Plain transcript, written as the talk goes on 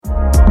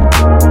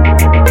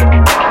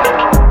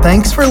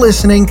Thanks for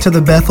listening to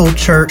the Bethel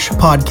Church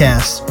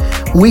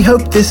podcast. We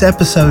hope this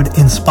episode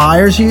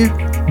inspires you,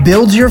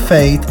 builds your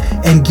faith,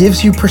 and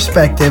gives you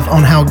perspective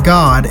on how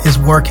God is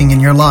working in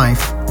your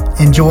life.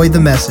 Enjoy the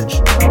message.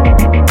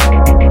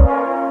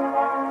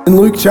 In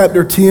Luke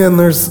chapter 10,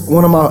 there's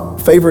one of my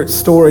favorite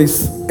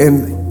stories,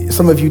 and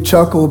some of you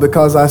chuckle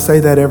because I say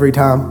that every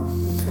time.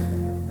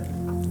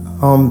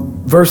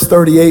 Verse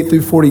 38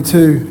 through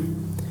 42.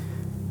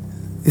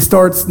 It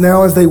starts,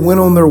 now as they went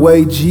on their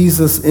way,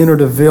 Jesus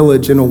entered a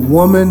village, and a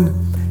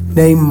woman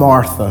named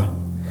Martha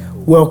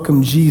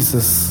welcomed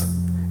Jesus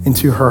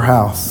into her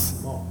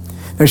house.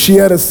 Now she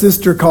had a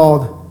sister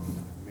called,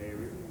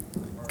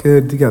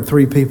 good, you got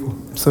 3 people.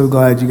 I'm so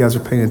glad you guys are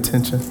paying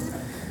attention.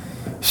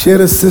 She had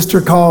a sister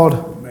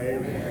called,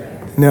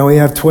 now we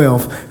have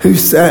 12, who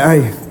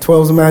sat,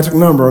 12 is a magic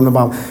number in the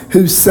Bible,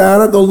 who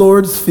sat at the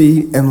Lord's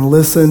feet and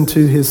listened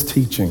to his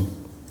teaching.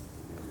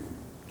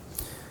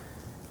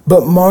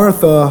 But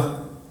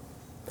Martha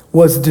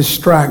was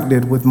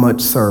distracted with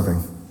much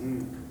serving.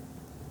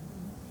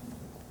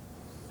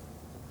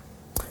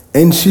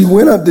 And she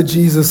went up to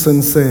Jesus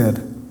and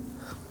said,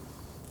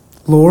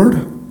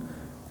 Lord,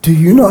 do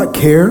you not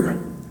care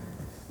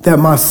that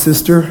my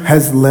sister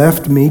has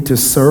left me to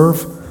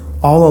serve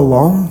all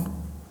alone?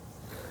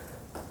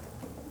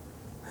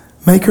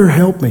 Make her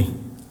help me.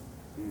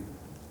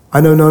 I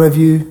know none of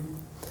you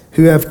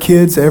who have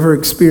kids ever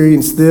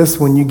experienced this.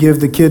 When you give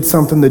the kids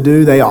something to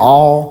do, they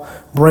all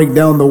break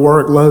down the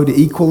workload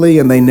equally,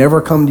 and they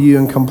never come to you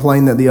and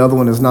complain that the other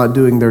one is not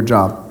doing their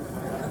job.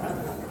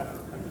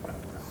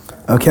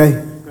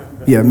 Okay?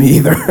 Yeah, me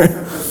either.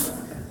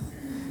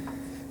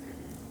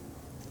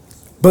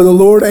 But the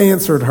Lord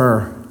answered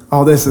her.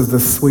 Oh, this is the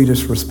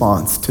sweetest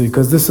response, too,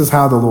 because this is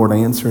how the Lord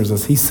answers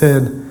us. He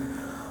said,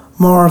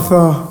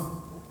 Martha,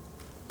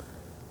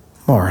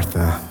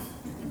 Martha,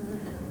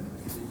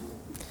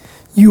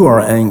 you are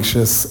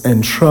anxious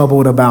and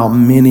troubled about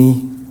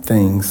many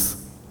things,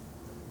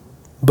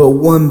 but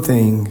one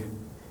thing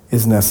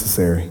is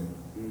necessary.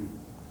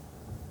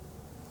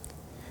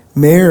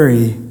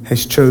 Mary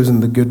has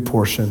chosen the good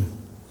portion,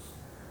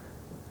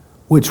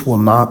 which will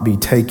not be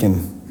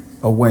taken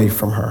away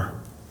from her.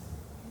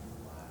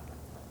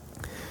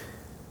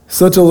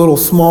 Such a little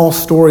small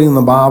story in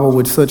the Bible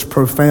with such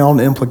profound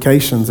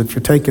implications. If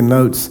you're taking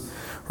notes,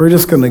 we're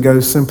just going to go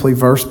simply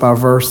verse by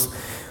verse.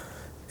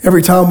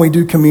 Every time we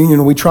do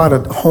communion, we try to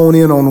hone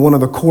in on one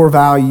of the core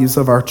values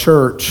of our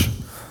church.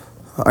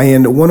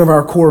 And one of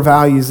our core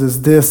values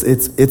is this,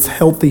 it's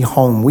healthy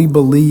home. We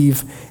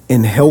believe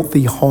in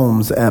healthy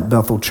homes at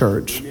Bethel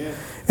Church. Yeah.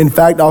 In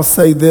fact, I'll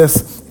say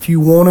this, if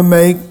you want to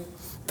make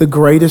the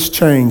greatest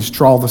change,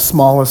 draw the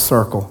smallest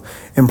circle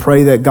and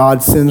pray that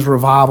God sends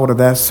revival to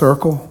that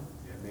circle.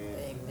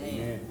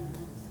 Amen.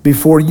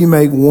 Before you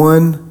make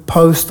one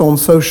post on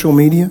social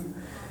media,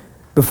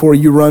 before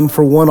you run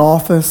for one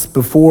office,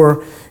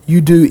 before you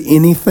do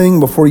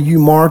anything, before you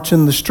march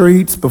in the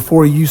streets,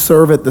 before you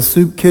serve at the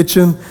soup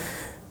kitchen,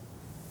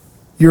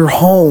 your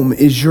home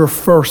is your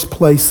first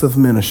place of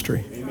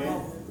ministry.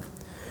 Amen.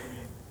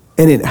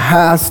 And it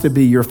has to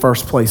be your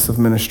first place of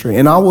ministry.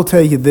 And I will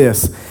tell you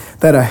this,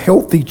 that a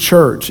healthy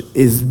church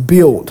is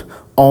built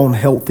on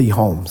healthy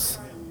homes.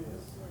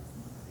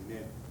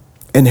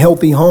 And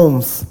healthy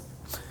homes,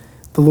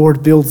 the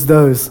Lord builds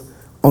those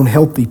on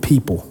healthy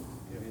people.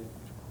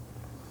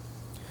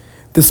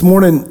 This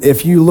morning,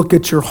 if you look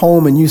at your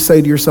home and you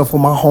say to yourself,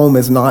 well, my home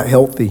is not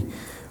healthy,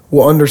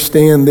 well,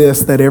 understand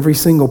this, that every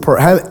single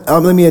person,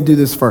 let me do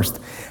this first.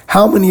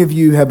 How many of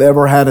you have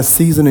ever had a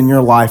season in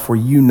your life where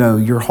you know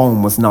your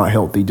home was not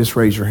healthy? Just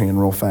raise your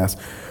hand real fast.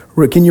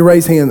 Can you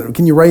raise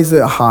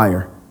it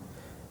higher?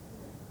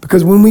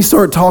 Because when we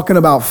start talking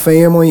about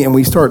family and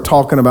we start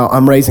talking about,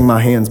 I'm raising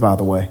my hands, by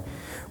the way.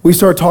 We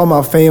start talking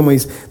about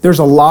families, there's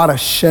a lot of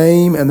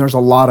shame and there's a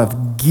lot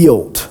of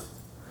guilt.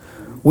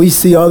 We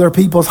see other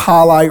people's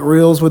highlight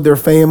reels with their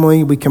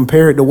family. We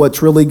compare it to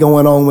what's really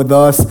going on with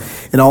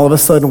us. And all of a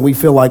sudden we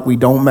feel like we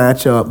don't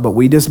match up. But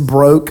we just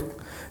broke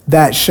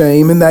that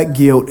shame and that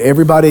guilt.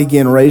 Everybody,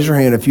 again, raise your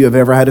hand if you have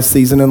ever had a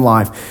season in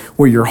life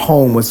where your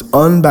home was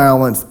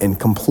unbalanced and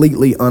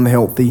completely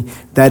unhealthy.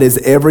 That is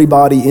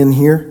everybody in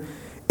here.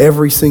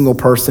 Every single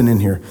person in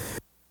here.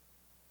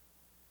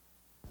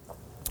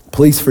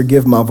 Please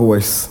forgive my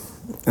voice.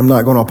 I'm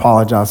not going to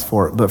apologize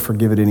for it, but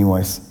forgive it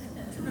anyways.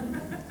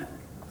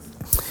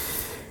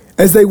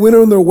 As they went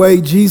on their way,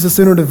 Jesus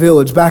entered a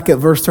village, back at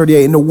verse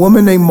 38, and a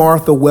woman named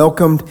Martha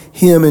welcomed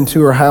him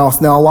into her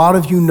house. Now, a lot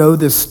of you know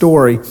this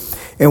story,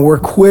 and we're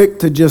quick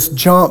to just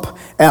jump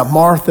at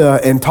Martha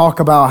and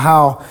talk about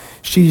how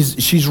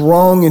she's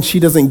wrong and she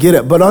doesn't get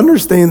it. But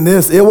understand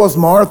this, it was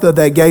Martha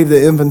that gave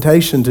the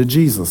invitation to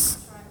Jesus.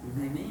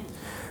 Amen.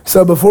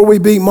 So before we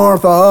beat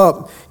Martha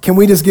up, can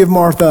we just give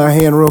Martha a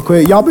hand real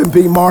quick? Y'all been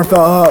beating Martha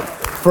up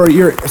for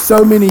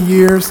so many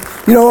years.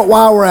 You know what,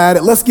 while we're at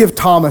it, let's give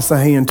Thomas a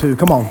hand too.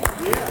 Come on.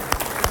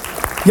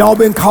 Y'all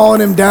been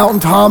calling him Doubting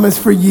Thomas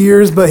for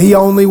years, but he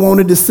only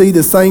wanted to see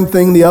the same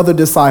thing the other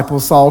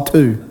disciples saw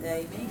too.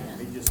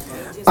 Amen.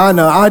 I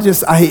know,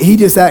 he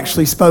just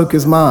actually spoke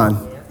his mind.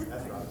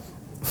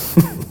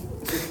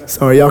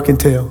 Sorry, y'all can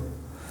tell.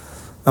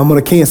 I'm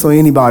going to cancel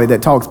anybody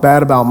that talks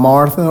bad about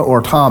Martha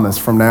or Thomas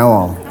from now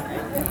on.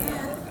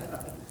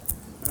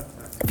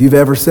 If you've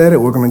ever said it,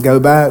 we're going to go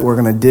back. We're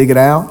going to dig it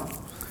out.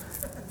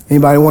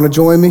 Anybody want to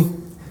join me?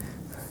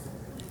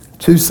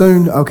 Too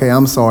soon? Okay,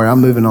 I'm sorry.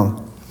 I'm moving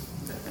on.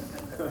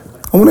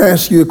 I want to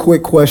ask you a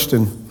quick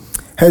question.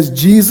 Has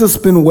Jesus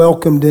been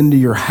welcomed into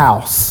your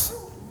house?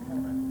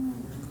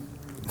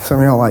 Some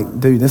of y'all are like,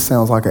 dude, this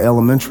sounds like an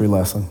elementary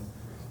lesson.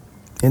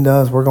 It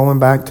does. We're going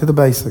back to the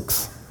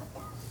basics.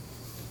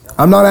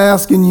 I'm not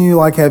asking you,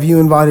 like, have you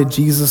invited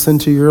Jesus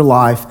into your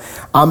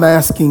life? I'm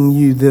asking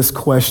you this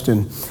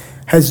question.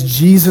 Has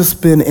Jesus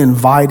been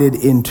invited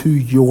into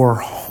your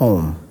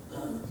home?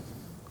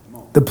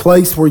 The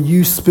place where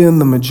you spend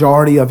the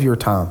majority of your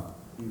time?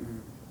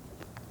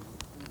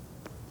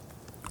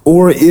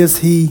 Or is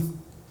he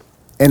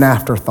an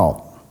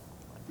afterthought?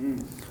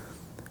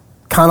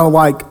 Kind of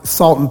like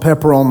salt and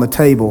pepper on the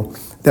table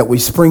that we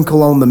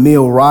sprinkle on the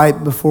meal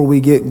right before we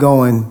get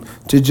going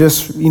to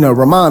just,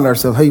 remind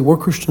ourselves, hey, we're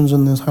Christians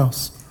in this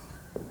house.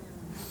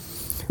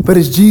 But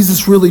has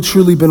Jesus really,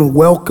 truly been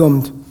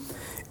welcomed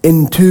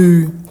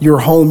into your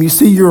home? You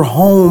see, your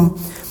home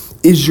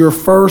is your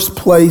first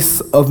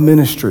place of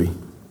ministry.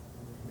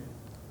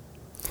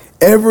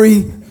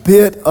 Every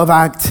bit of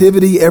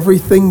activity,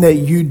 everything that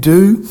you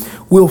do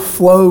will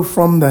flow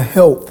from the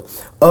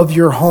health of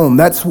your home.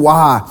 That's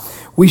why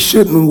we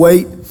shouldn't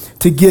wait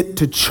to get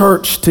to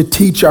church to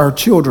teach our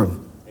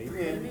children.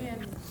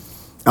 Amen.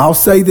 I'll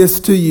say this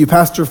to you.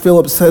 Pastor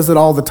Philip says it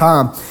all the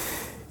time.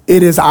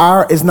 It is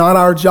not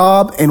our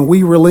job, and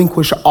we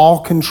relinquish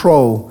all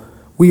control.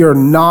 We are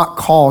not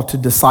called to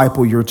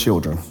disciple your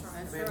children.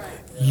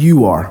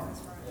 You are.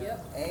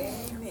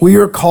 We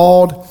are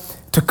called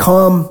to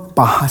come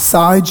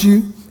beside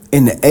you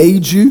and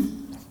aid you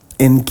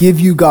and give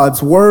you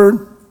God's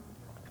word.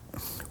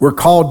 We're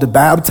called to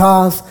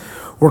baptize.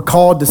 We're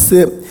called to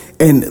sit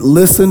and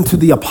listen to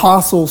the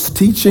apostles'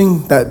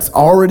 teaching that's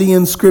already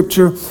in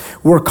Scripture.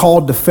 We're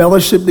called to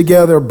fellowship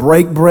together,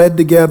 break bread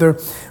together,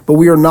 but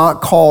we are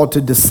not called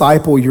to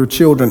disciple your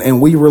children,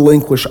 and we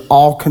relinquish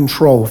all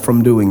control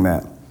from doing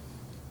that.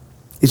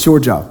 It's your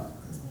job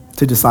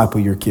to disciple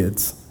your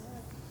kids.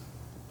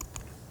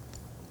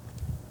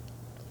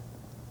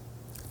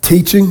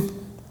 Teaching,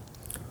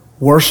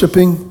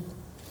 worshiping.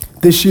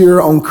 This year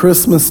on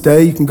Christmas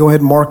Day, you can go ahead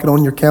and mark it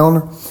on your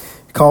calendar.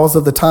 Because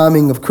of the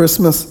timing of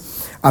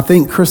Christmas, I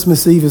think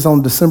Christmas Eve is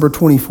on December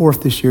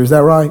 24th this year. Is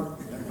that right?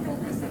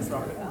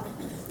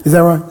 Is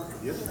that right?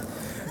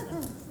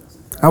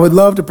 I would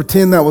love to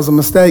pretend that was a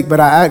mistake, but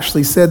I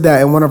actually said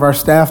that in one of our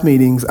staff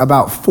meetings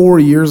about 4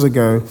 years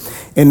ago.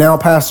 And now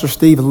Pastor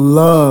Steve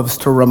loves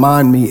to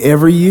remind me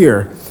every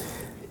year,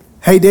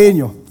 hey,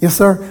 Daniel, yes,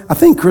 sir? I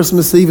think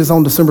Christmas Eve is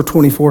on December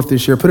 24th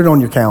this year. Put it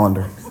on your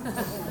calendar.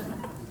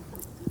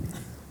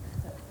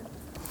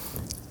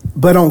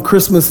 But on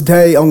Christmas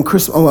Day, on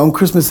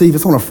Christmas Eve,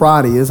 it's on a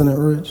Friday, isn't it,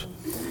 Rich?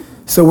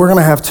 So we're going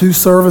to have 2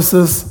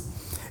 services,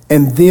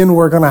 and then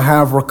we're going to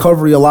have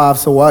Recovery Alive.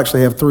 So we'll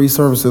actually have 3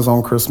 services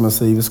on Christmas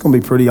Eve. It's going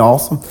to be pretty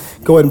awesome.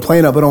 Go ahead and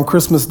plan it. But on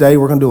Christmas Day,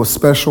 we're going to do a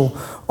special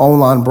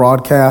online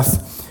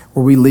broadcast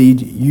where we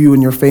lead you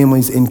and your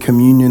families in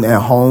communion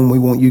at home. We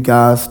want you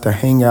guys to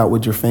hang out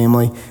with your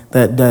family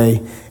that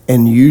day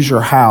and use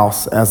your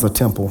house as a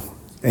temple.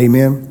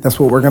 Amen? That's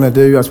what we're going to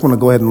do. I just want to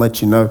go ahead and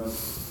let you know.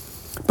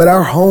 But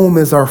our home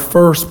is our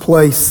first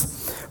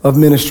place of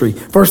ministry.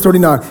 Verse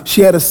 39,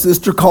 she had a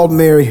sister called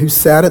Mary who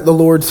sat at the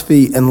Lord's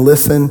feet and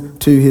listened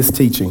to his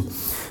teaching.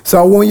 So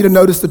I want you to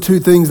notice the 2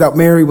 things that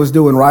Mary was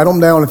doing. Write them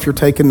down if you're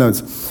taking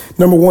notes.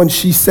 Number 1,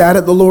 she sat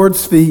at the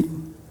Lord's feet.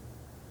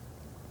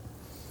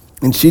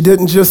 And she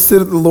didn't just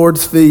sit at the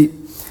Lord's feet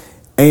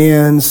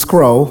and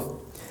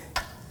scroll.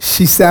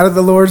 She sat at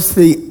the Lord's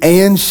feet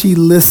and she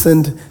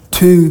listened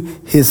to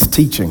his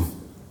teaching.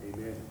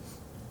 Amen.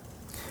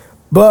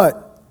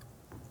 But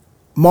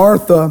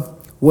Martha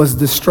was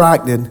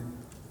distracted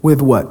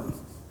with what?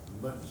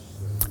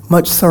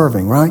 Much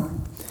serving, right?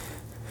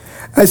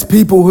 As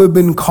people who have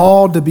been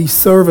called to be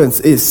servants,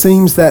 it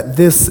seems that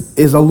this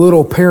is a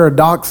little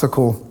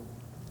paradoxical,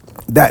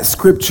 that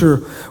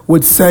Scripture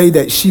would say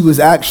that she was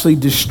actually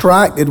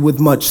distracted with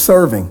much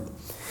serving.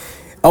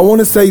 I want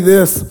to say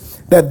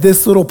this, that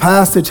this little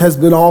passage has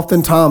been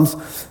oftentimes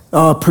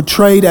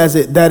portrayed as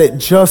that it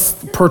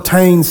just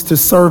pertains to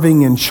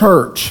serving in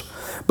church.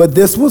 But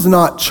this was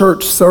not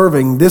church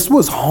serving. This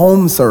was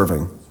home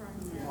serving.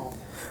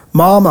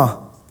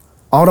 Mama,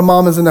 all the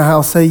mamas in the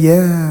house say,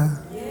 yeah.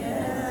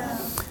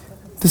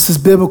 This is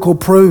biblical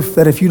proof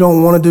that if you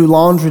don't want to do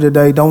laundry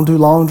today, don't do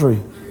laundry.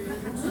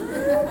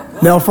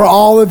 Now, for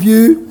all of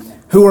you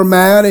who are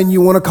mad and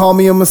you want to call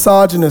me a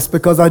misogynist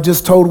because I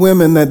just told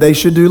women that they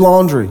should do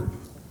laundry.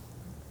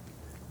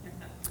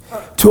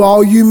 To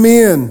all you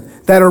men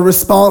that are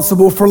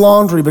responsible for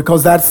laundry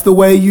because that's the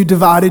way you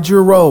divided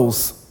your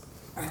roles.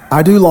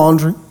 I do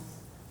laundry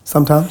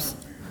sometimes.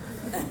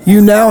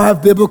 You now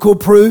have biblical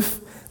proof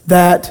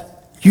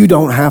that you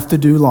don't have to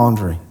do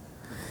laundry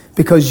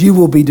because you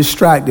will be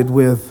distracted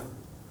with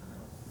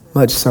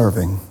much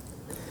serving.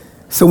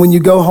 So when you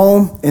go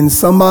home and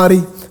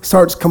somebody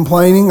starts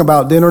complaining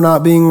about dinner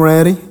not being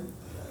ready,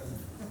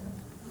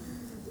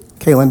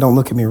 Caitlin, don't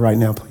look at me right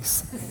now,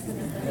 please.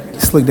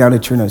 Just look down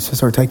at your notes. Just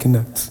start taking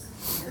notes.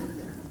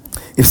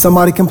 If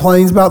somebody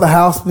complains about the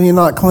house being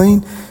not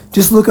clean,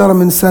 just look at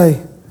them and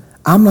say,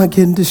 I'm not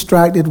getting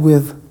distracted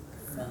with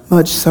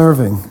much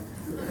serving.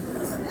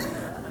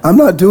 I'm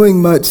not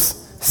doing much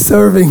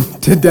serving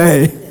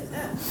today.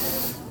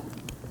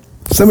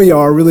 Some of y'all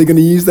are really going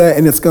to use that,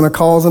 and it's going to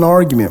cause an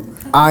argument.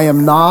 I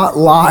am not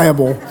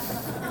liable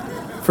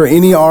for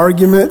any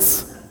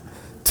arguments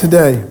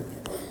today.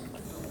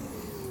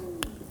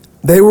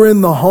 They were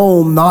in the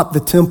home, not the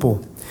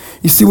temple.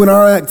 You see, when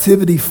our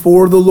activity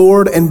for the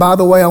Lord, and by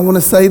the way, I want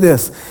to say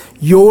this,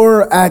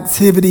 your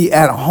activity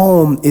at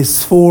home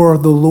is for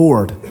the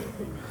Lord.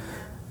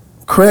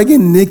 Craig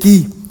and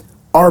Nikki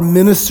are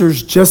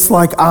ministers just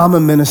like I'm a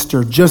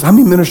minister. Just how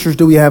many ministers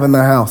do we have in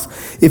the house?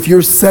 If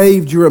you're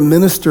saved, you're a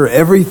minister.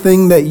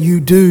 Everything that you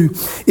do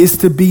is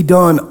to be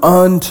done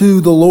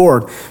unto the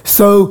Lord.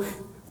 So,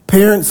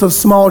 parents of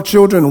small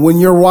children, when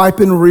you're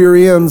wiping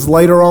rear ends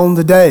later on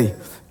today,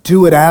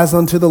 do it as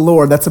unto the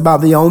Lord. That's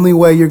about the only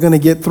way you're going to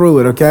get through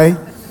it, okay?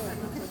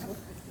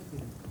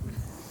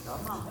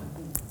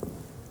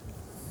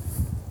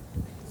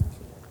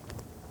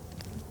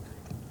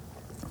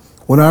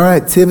 When our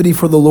activity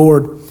for the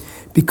Lord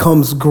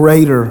becomes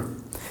greater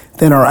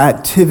than our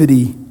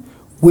activity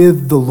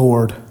with the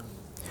Lord,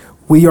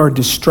 we are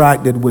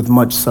distracted with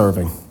much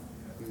serving.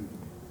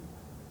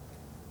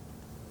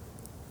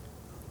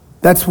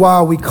 That's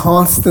why we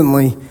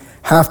constantly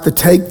have to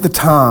take the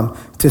time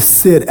to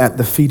sit at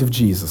the feet of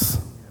Jesus.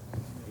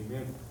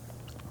 Amen.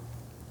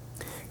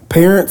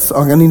 Parents,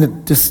 I'm going to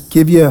need to just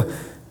give you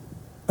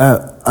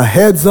a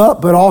heads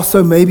up, but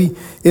also maybe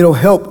it'll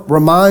help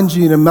remind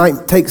you and it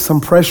might take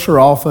some pressure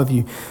off of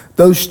you.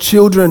 Those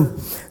children,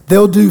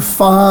 they'll do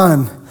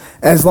fine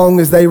as long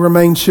as they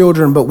remain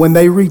children, but when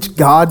they reach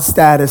God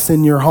status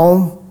in your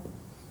home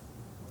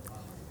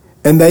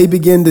and they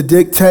begin to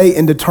dictate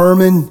and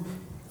determine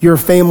your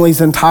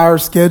family's entire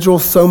schedule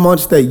so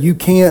much that you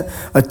can't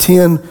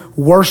attend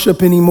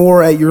worship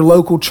anymore at your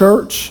local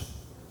church,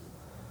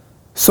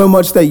 so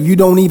much that you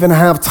don't even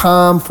have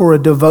time for a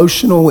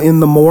devotional in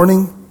the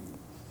morning,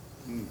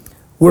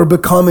 we're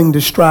becoming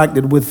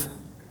distracted with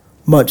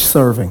much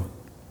serving.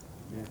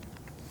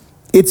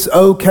 It's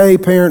okay,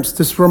 parents,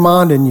 just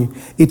reminding you,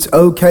 it's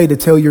okay to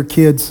tell your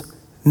kids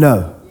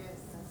no.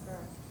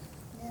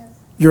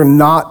 You're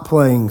not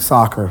playing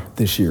soccer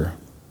this year.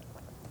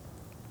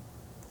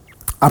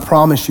 I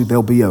promise you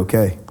they'll be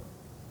okay.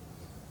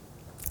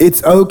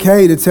 It's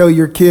okay to tell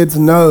your kids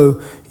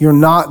no, you're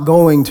not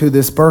going to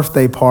this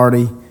birthday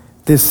party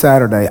this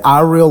Saturday. I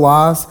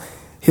realize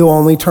he'll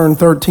only turn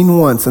 13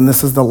 once, and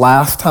this is the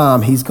last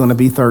time he's going to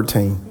be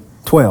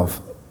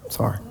 12.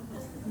 Sorry.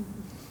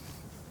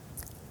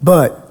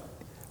 But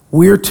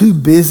we're too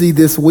busy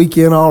this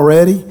weekend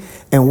already,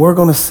 and we're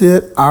going to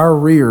sit our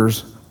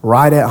rears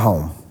right at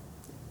home.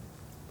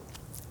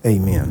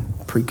 Amen.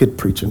 Good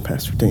preaching,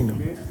 Pastor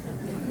Dino.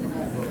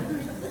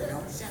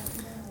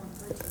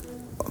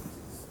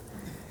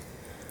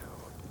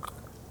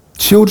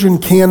 Children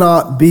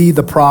cannot be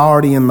the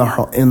priority in the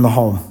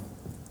home.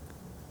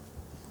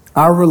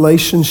 Our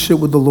relationship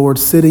with the Lord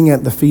sitting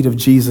at the feet of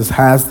Jesus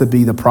has to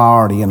be the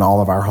priority in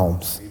all of our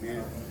homes.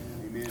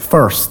 Amen.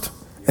 First.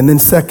 And then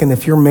second,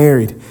 if you're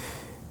married,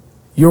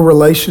 your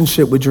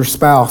relationship with your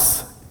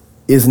spouse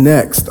is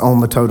next on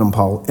the totem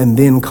pole, and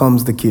then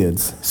comes the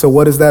kids. So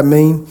what does that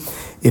mean?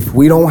 If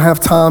we don't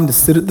have time to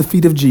sit at the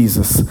feet of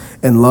Jesus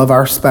and love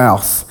our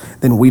spouse,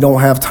 then we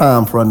don't have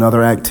time for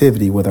another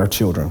activity with our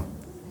children.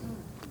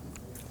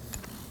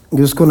 I'm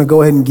just going to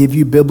go ahead and give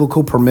you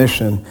biblical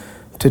permission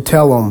to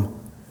tell them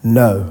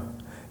no.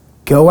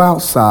 Go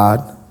outside,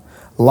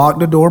 lock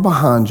the door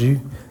behind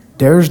you.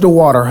 There's the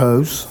water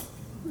hose.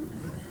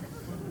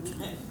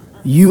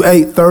 You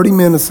ate 30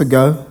 minutes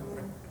ago.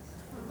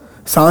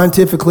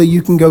 Scientifically,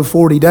 you can go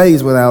 40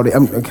 days without it.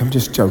 I'm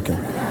just joking.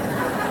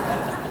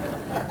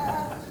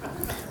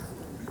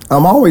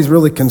 I'm always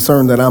really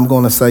concerned that I'm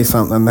going to say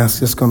something that's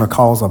just going to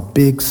cause a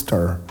big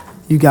stir.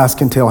 You guys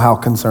can tell how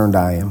concerned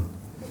I am.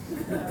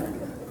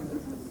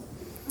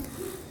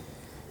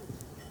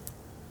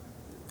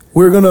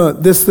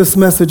 This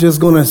message is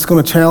going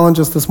to challenge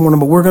us this morning,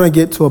 but we're going to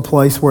get to a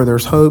place where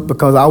there's hope,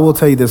 because I will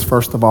tell you this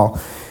first of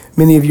all.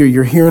 Many of you,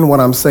 you're hearing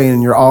what I'm saying,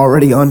 and you're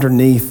already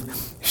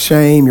underneath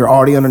shame. You're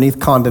already underneath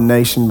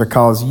condemnation,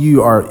 because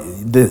you are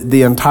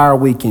the entire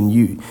weekend.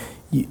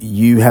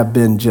 You have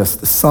been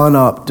just sun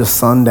up to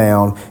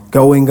sundown,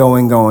 going.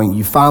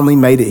 You finally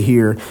made it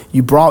here.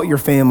 You brought your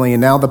family,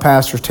 and now the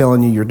pastor's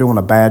telling you you're doing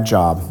a bad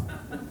job.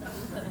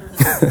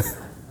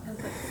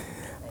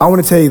 I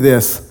want to tell you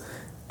this.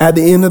 At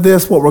the end of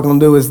this, what we're going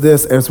to do is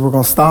we're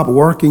going to stop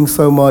working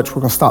so much, we're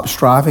going to stop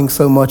striving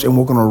so much, and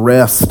we're going to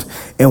rest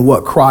in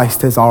what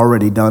Christ has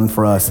already done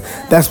for us.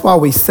 That's why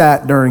we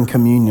sat during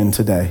communion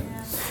today.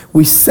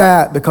 We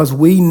sat because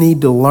we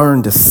need to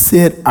learn to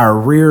sit our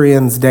rear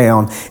ends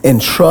down and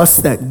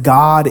trust that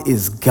God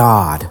is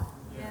God.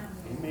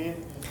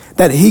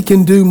 that he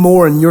can do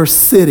more in your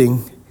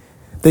sitting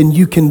than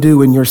you can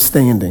do in your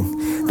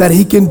standing. That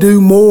he can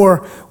do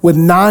more with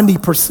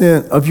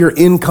 90% of your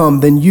income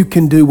than you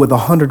can do with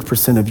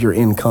 100% of your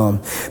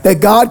income.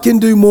 That God can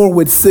do more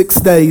with 6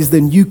 days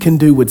than you can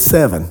do with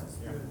 7.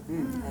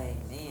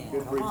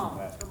 Amen. Come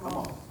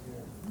on.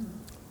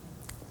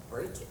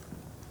 Preach it.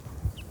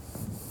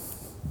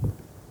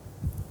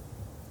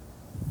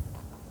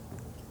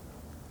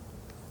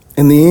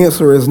 And the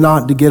answer is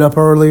not to get up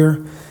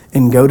earlier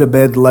and go to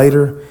bed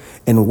later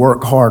and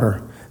work harder.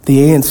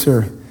 The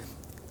answer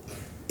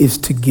is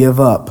to give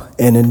up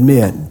and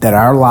admit that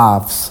our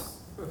lives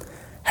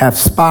have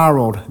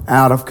spiraled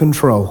out of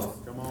control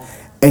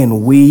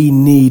and we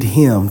need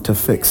him to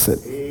fix it.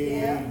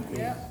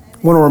 I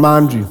want to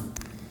remind you,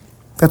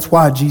 that's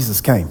why Jesus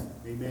came.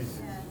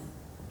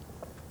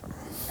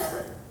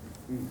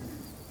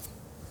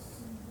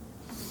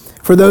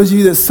 For those of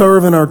you that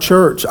serve in our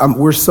church,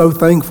 we're so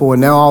thankful. And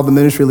now all the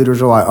ministry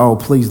leaders are like, oh,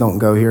 please don't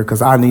go here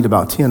because I need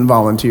about 10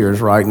 volunteers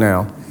right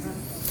now.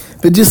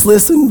 But just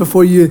listen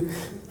before you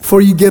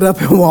get up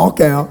and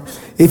walk out.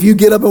 If you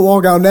get up and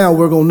walk out now,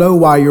 we're going to know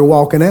why you're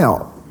walking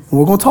out. And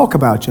we're going to talk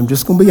about you. I'm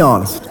just going to be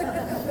honest.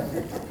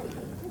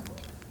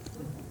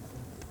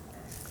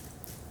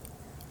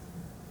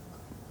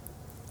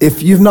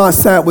 If you've not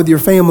sat with your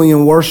family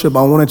in worship,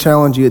 I want to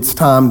challenge you. It's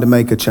time to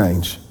make a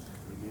change.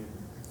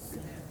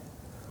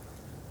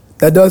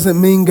 That doesn't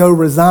mean go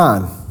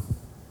resign.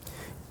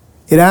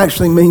 It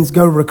actually means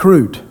go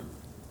recruit.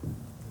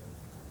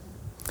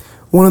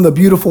 One of the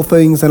beautiful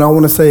things, and I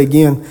want to say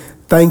again,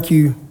 thank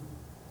you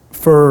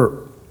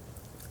for,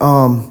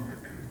 I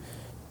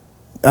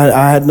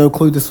had no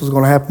clue this was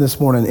going to happen this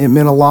morning. It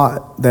meant a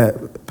lot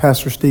that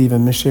Pastor Steve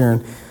and Miss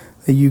Sharon,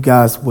 that you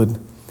guys would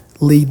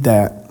lead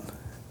that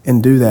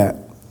and do that.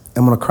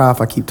 I'm going to cry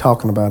if I keep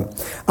talking about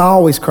it. I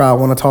always cry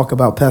when I talk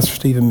about Pastor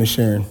Steve and Miss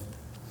Sharon.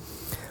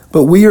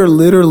 But we are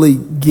literally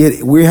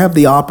we have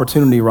the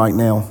opportunity right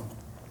now.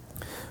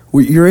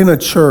 You're in a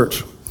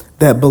church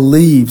that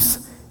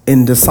believes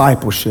in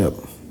discipleship,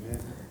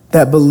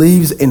 that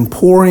believes in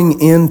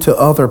pouring into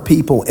other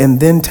people and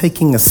then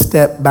taking a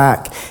step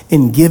back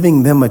and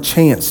giving them a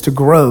chance to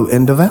grow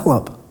and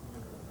develop.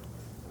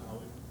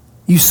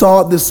 You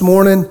saw it this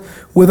morning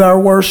with our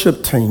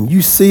worship team.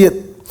 You see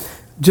it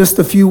just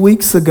a few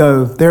weeks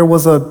ago. There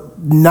was a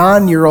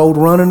 9-year-old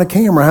running a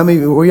camera. How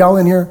many were y'all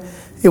in here?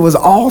 It was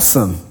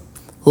awesome.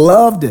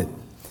 Loved it.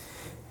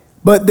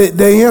 But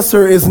the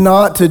answer is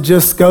not to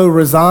just go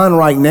resign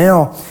right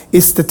now.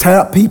 It's to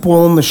tap people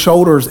on the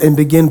shoulders and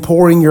begin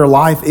pouring your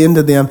life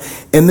into them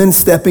and then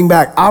stepping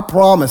back. I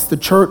promise the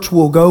church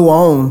will go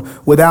on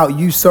without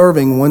you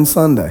serving one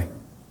Sunday.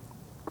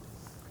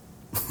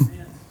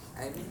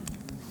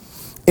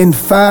 In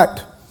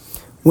fact,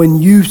 when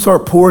you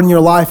start pouring your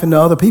life into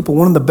other people,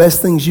 one of the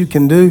best things you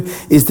can do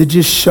is to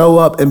just show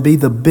up and be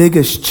the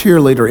biggest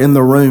cheerleader in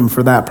the room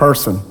for that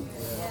person.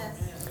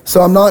 So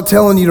I'm not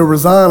telling you to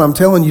resign. I'm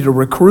telling you to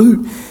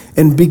recruit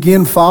and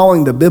begin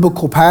following the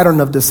biblical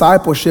pattern of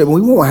discipleship.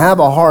 We won't have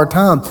a hard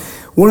time.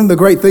 One of the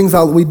great things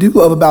we do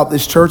love about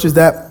this church is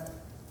that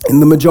in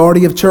the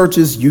majority of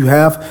churches, you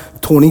have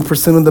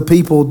 20% of the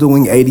people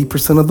doing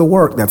 80% of the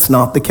work. That's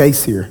not the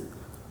case here.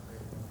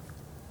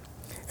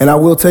 And I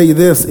will tell you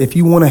this, if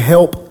you want to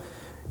help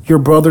your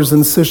brothers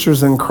and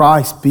sisters in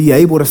Christ be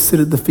able to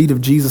sit at the feet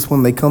of Jesus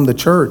when they come to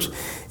church,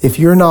 if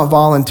you're not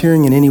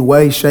volunteering in any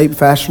way, shape,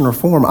 fashion, or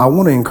form, I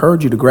want to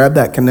encourage you to grab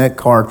that Connect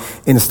card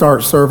and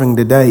start serving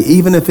today,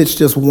 even if it's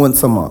just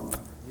once a month.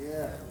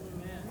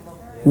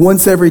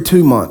 Once every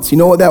 2 months. You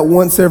know what that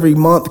once every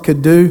month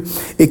could do?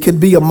 It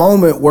could be a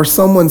moment where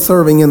someone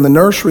serving in the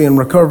nursery in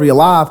Recovery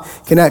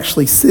Alive can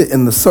actually sit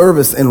in the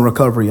service in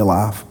Recovery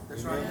Alive.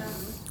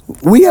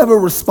 We have a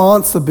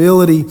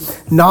responsibility,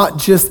 not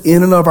just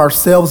in and of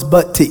ourselves,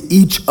 but to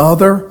each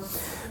other,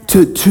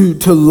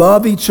 to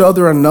love each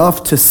other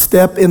enough to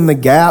step in the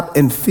gap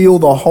and fill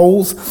the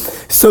holes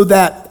so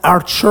that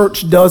our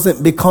church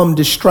doesn't become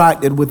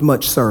distracted with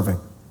much serving.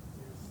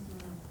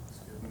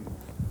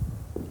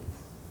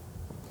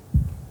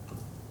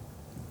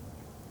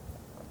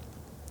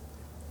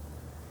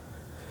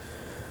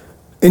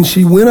 And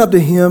she went up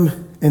to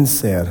him and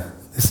said,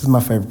 this is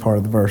my favorite part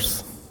of the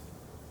verse,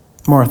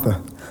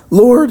 Martha,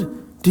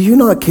 Lord, do you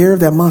not care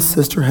that my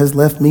sister has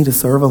left me to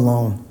serve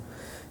alone?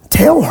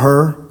 Tell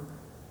her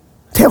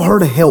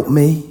to help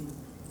me.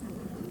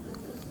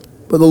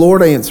 But the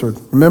Lord answered,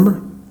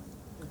 remember?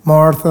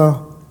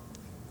 Martha,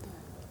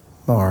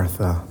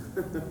 Martha,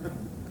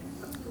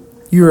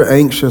 you are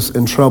anxious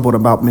and troubled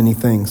about many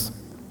things.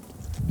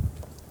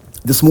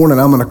 This morning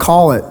I'm going to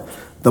call it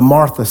the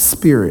Martha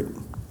spirit.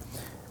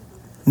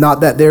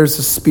 Not that there's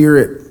a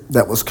spirit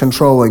that was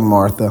controlling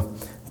Martha,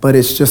 but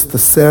it's just the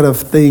set of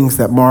things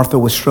that Martha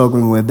was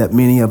struggling with that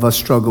many of us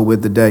struggle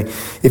with today.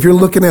 If you're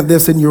looking at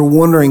this and you're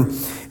wondering,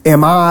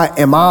 am I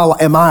a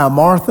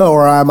Martha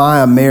or am I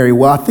a Mary?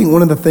 Well, I think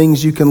one of the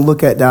things you can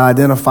look at to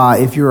identify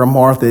if you're a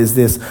Martha is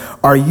this.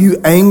 Are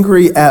you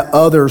angry at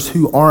others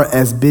who aren't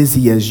as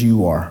busy as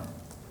you are?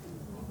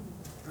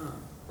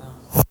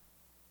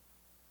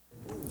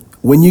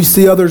 When you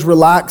see others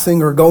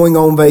relaxing or going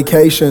on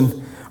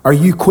vacation, are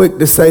you quick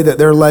to say that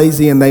they're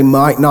lazy and they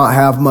might not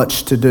have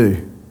much to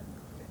do?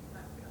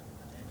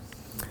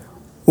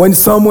 When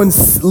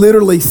someone's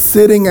literally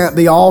sitting at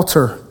the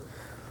altar,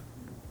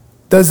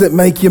 does it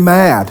make you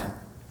mad?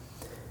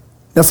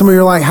 Now some of you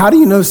are like, how do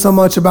you know so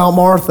much about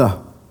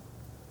Martha?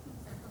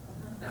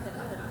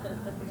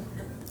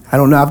 I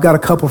don't know. I've got a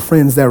couple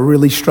friends that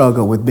really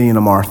struggle with being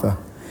a Martha,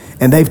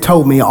 and they've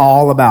told me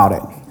all about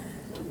it.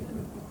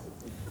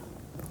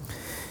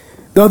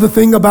 The other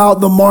thing about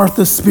the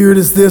Martha spirit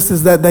is this,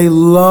 is that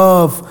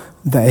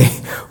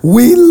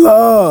we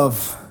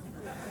love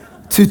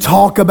to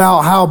talk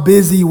about how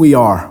busy we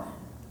are.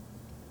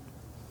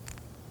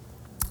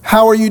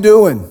 How are you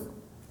doing?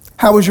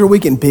 How was your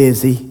weekend?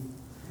 Busy.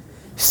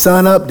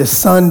 Sun up to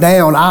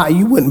sundown.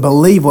 You wouldn't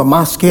believe what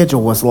my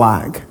schedule was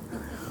like.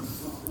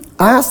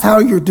 I asked how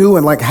you're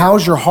doing, like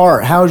how's your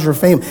heart? How's your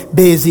family?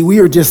 Busy. We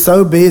are just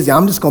so busy.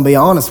 I'm just going to be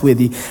honest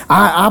with you.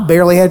 I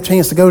barely had a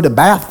chance to go to the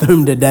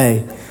bathroom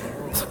today.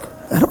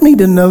 I don't need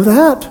to know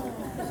that.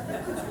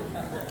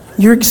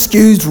 You're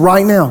excused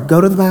right now.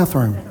 Go to the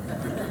bathroom.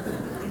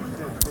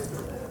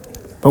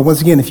 But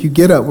once again, if you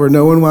get up, we're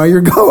knowing why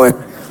you're going.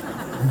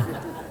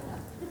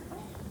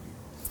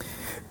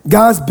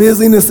 Guys,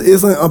 busyness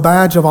isn't a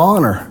badge of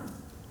honor.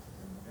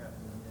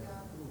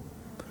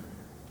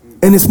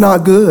 And it's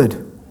not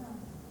good.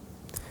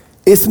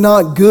 It's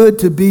not good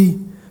to be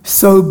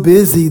so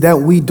busy that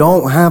we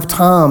don't have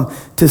time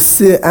to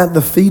sit at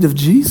the feet of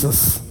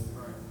Jesus.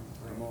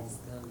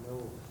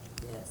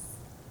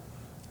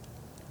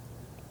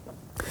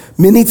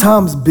 Many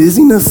times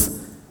busyness,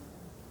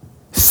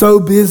 so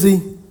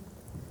busy,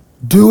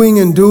 doing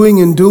and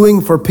doing and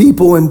doing for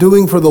people and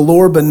doing for the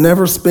Lord, but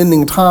never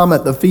spending time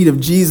at the feet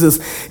of Jesus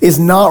is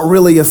not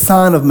really a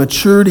sign of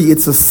maturity.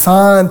 It's a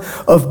sign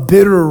of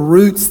bitter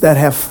roots that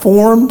have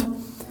formed,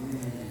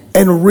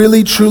 and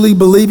really truly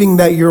believing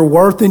that your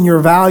worth and your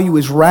value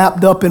is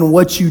wrapped up in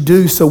what you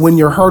do. So when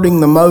you're hurting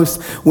the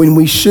most, when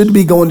we should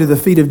be going to the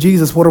feet of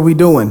Jesus, what are we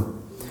doing?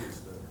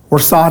 We're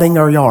sodding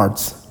our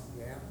yards.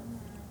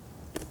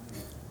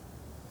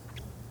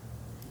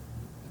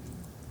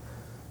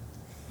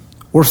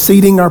 We're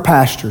seeding our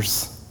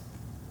pastures.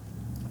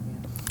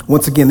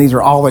 Once again, these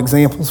are all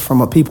examples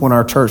from people in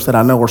our church that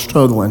I know are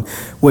struggling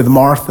with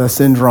Martha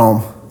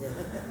syndrome.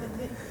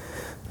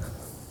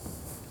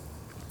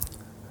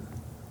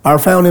 Our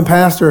founding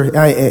pastor,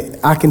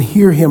 I can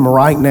hear him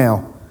right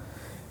now.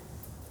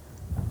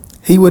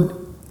 He would,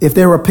 if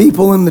there were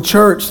people in the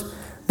church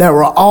that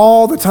were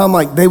all the time,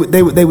 like they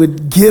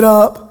would get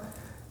up.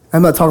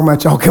 I'm not talking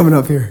about y'all coming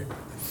up here.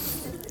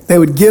 They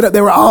would get up.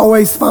 They were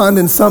always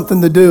finding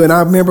something to do. And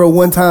I remember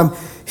one time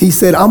he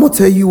said, I'm going to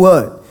tell you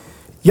what.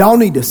 Y'all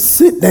need to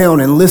sit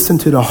down and listen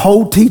to the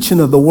whole teaching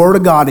of the Word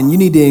of God, and you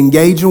need to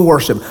engage in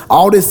worship.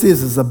 All this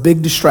is a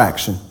big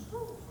distraction.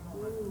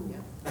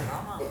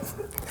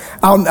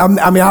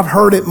 I've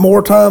heard it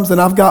more times than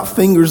I've got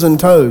fingers and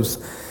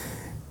toes.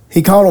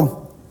 He called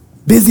them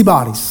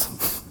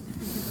busybodies.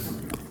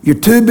 You're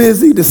too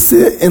busy to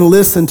sit and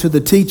listen to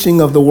the teaching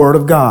of the Word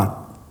of God.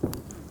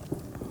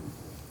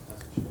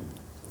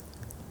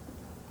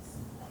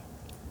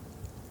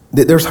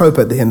 There's hope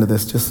at the end of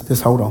this.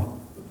 Just hold on.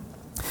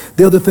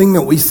 The other thing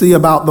that we see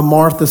about the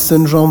Martha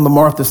syndrome, the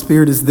Martha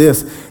spirit,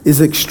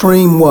 is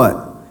extreme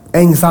what?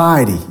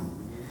 Anxiety.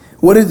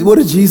 What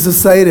did Jesus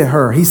say to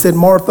her? He said,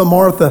 Martha,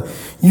 Martha,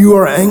 you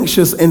are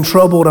anxious and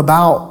troubled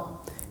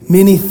about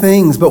many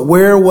things. But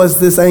where was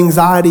this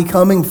anxiety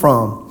coming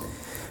from?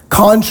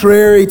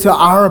 Contrary to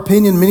our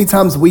opinion, many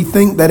times we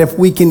think that if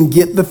we can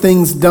get the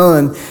things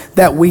done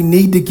that we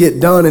need to get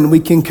done, and we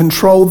can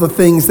control the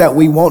things that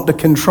we want to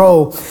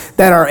control,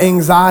 that our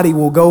anxiety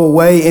will go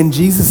away. And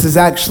Jesus is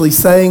actually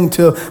saying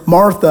to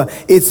Martha,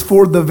 it's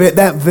for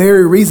that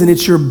very reason.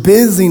 It's your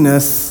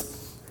busyness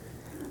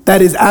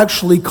that is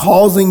actually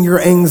causing your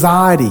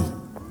anxiety.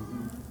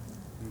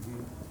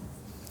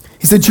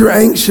 He said, you're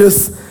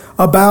anxious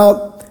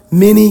about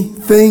many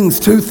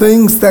things. Two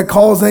things that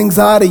cause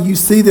anxiety. You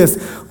see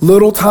this: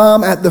 little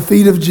time at the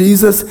feet of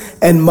Jesus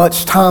and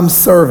much time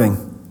serving,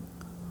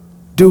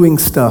 doing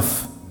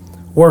stuff,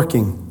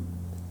 working.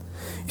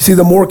 You see,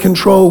 the more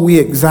control we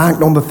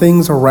exact on the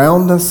things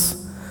around us,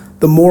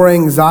 the more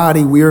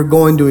anxiety we are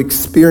going to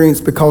experience,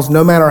 because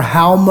no matter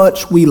how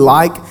much we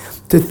like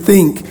to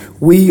think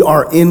we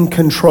are in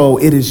control,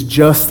 it is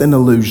just an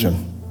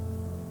illusion.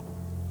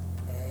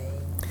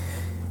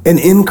 An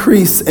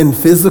increase in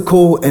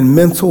physical and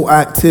mental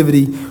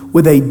activity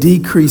with a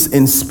decrease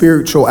in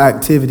spiritual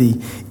activity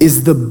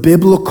is the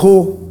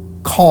biblical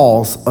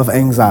cause of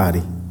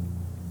anxiety.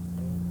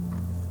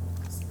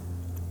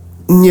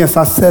 And yes,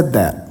 I said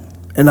that,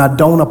 and I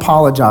don't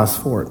apologize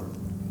for it.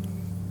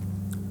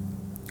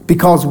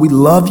 Because we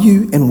love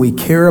you and we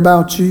care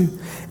about you.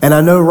 And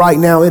I know right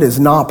now it is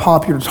not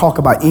popular to talk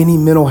about any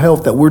mental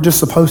health, that we're just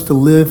supposed to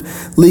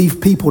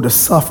leave people to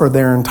suffer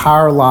their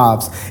entire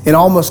lives and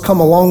almost come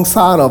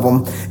alongside of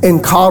them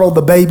and coddle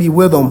the baby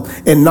with them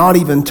and not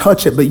even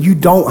touch it. But you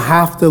don't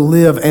have to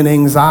live in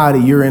anxiety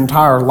your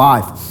entire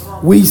life.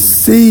 we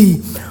see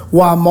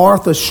why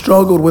Martha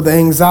struggled with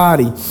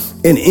anxiety,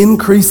 an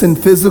increase in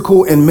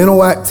physical and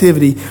mental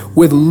activity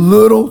with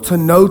little to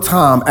no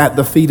time at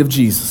the feet of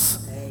Jesus.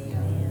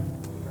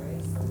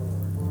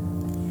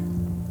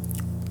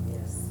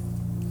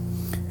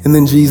 And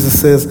then Jesus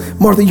says,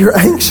 Martha, you're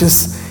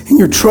anxious and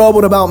you're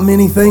troubled about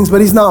many things, but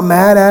he's not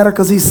mad at her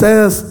because he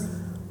says,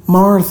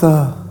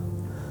 Martha,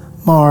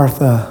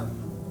 Martha,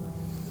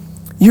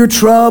 you're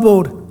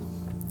troubled.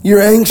 You're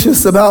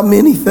anxious about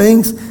many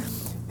things.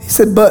 He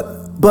said,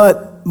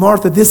 but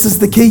Martha, this is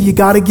the key. You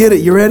got to get it.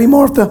 You ready,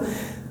 Martha?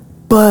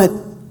 But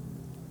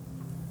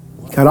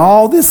got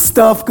all this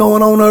stuff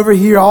going on over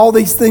here, all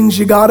these things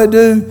you got to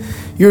do.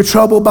 You're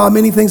troubled by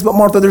many things, but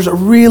Martha, there's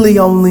really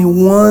only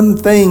one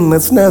thing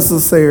that's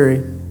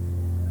necessary.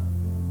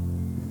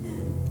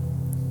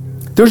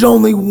 There's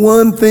only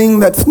one thing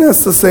that's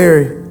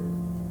necessary.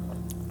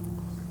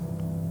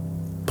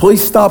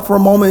 Please stop for a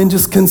moment and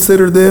just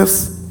consider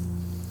this.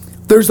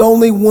 There's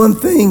only one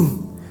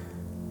thing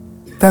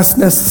that's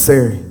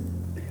necessary,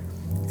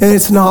 and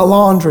it's not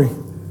laundry.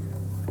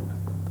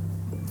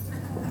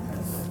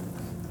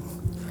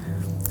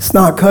 It's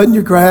not cutting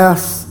your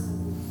grass.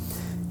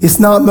 It's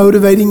not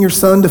motivating your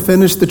son to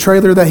finish the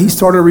trailer that he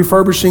started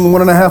refurbishing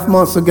 1.5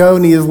 months ago,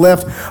 and he has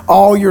left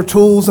all your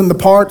tools and the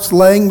parts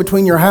laying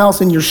between your house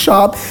and your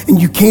shop,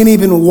 and you can't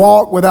even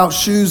walk without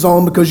shoes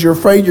on because you're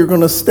afraid you're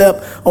going to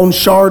step on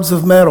shards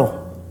of metal.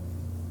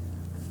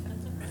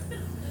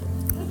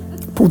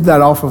 Pulled that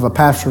off of a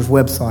pastor's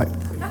website.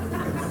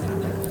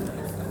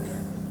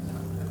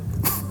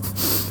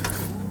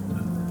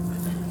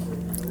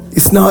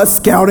 It's not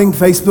scouting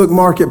Facebook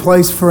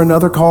Marketplace for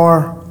another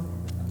car.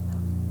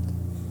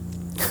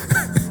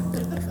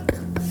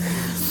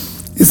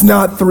 It's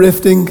not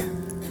thrifting.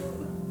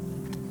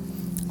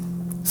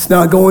 It's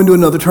not going to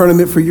another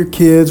tournament for your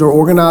kids or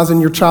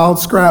organizing your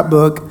child's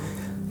scrapbook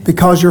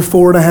because you're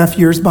 4.5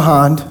 years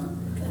behind.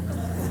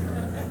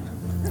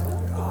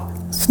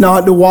 It's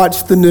not to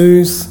watch the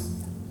news.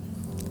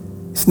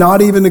 It's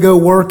not even to go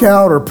work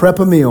out or prep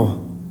a meal.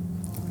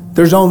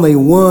 There's only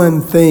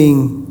one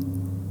thing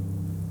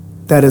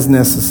that is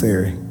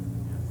necessary.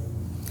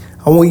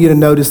 I want you to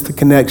notice the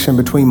connection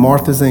between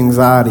Martha's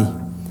anxiety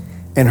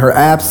and her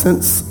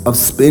absence of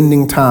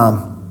spending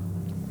time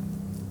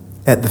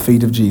at the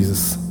feet of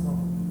Jesus.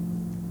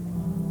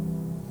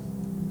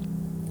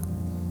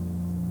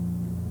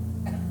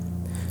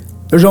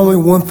 There's only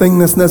one thing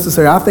that's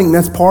necessary. I think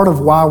that's part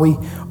of why we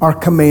are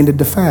commanded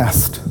to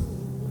fast.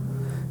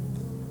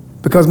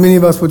 Because many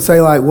of us would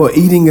say, like, well,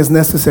 eating is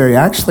necessary.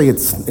 Actually,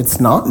 it's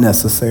not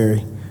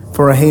necessary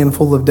for a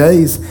handful of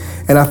days.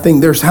 And I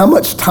think there's how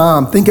much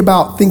time. Think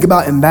about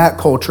in that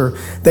culture,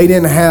 they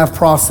didn't have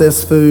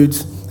processed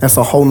foods. That's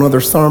a whole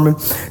nother sermon.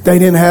 They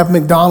didn't have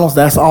McDonald's.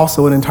 That's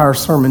also an entire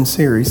sermon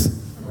series.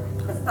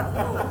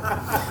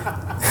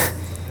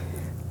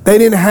 They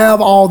didn't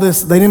have all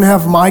this. They didn't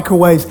have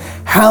microwaves.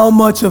 How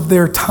much of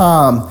their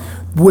time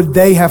would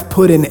they have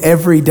put in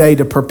every day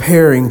to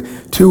preparing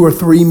 2 or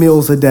 3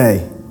 meals a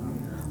day?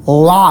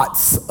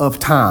 Lots of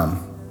time.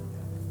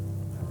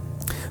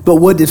 But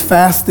what did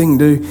fasting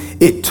do?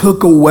 It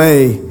took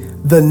away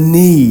the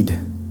need.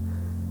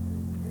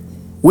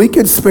 We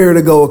could spare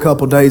to go a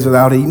couple days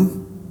without eating,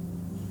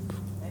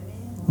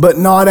 but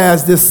not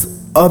as this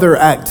other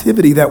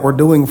activity that we're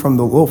doing for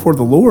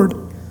the Lord,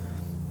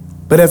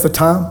 but as a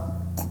time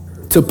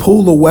to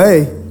pull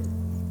away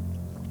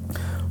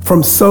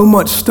from so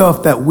much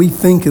stuff that we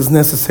think is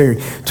necessary,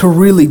 to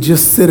really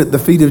just sit at the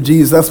feet of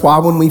Jesus. That's why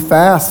when we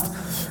fast,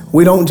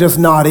 we don't just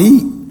not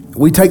eat.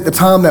 We take the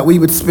time that we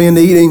would spend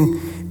eating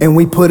and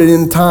we put it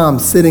in time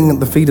sitting at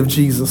the feet of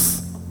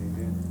Jesus.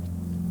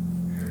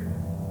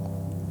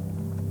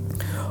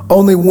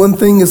 Only one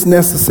thing is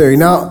necessary.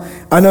 Now,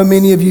 I know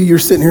many of you, you're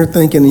sitting here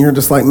thinking, and you're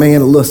just like,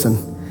 man,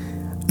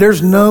 listen,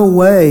 there's no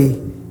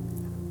way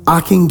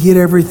I can get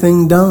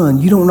everything done.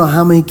 You don't know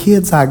how many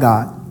kids I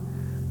got.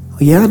 Well,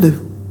 yeah, I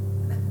do.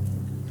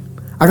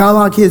 I got a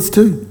lot of kids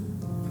too.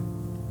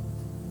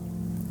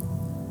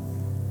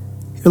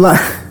 You're like,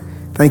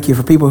 thank you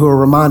for people who are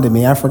reminding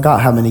me. I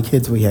forgot how many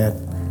kids we had.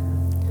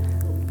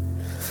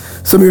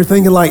 Some of you are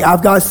thinking like,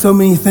 I've got so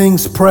many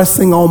things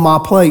pressing on my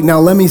plate. Now,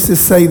 let me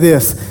just say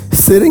this.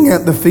 Sitting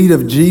at the feet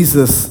of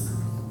Jesus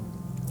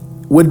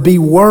would be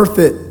worth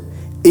it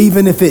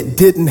even if it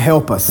didn't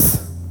help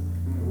us.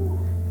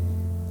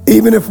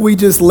 Even if we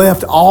just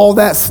left all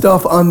that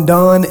stuff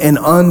undone and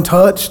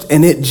untouched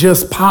and it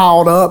just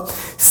piled up,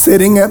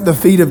 sitting at the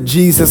feet of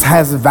Jesus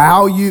has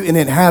value and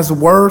it has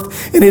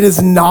worth, and it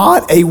is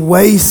not a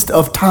waste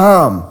of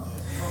time.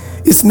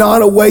 It's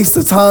not a waste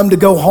of time to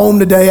go home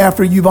today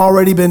after you've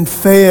already been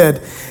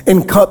fed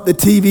and cut the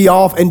TV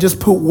off and just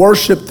put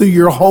worship through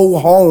your whole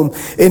home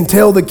and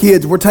tell the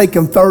kids, we're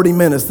taking 30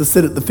 minutes to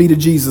sit at the feet of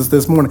Jesus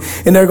this morning.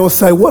 And they're going to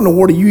say, what in the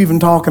world are you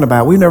even talking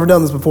about? We've never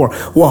done this before.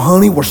 Well,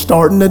 honey, we're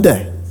starting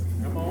today.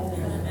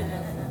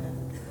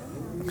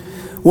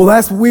 Well,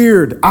 that's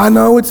weird. I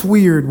know it's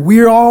weird.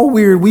 We're all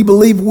weird. We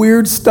believe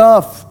weird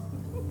stuff.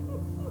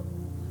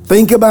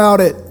 Think about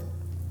it.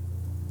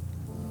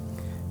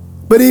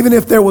 But even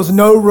if there was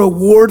no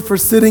reward for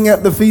sitting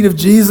at the feet of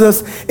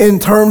Jesus in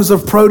terms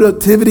of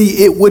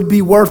productivity, it would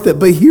be worth it.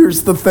 But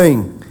here's the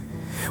thing.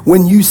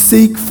 When you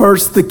seek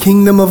first the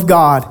kingdom of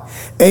God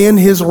and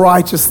his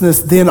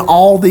righteousness, then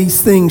all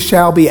these things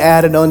shall be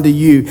added unto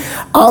you.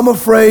 I'm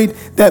afraid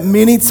that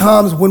many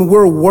times when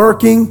we're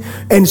working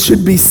and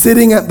should be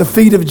sitting at the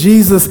feet of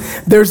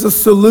Jesus, there's a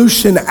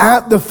solution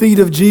at the feet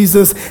of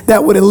Jesus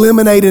that would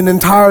eliminate an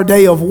entire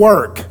day of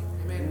work.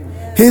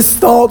 His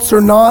thoughts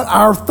are not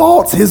our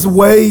thoughts. His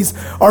ways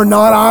are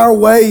not our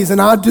ways.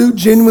 And I do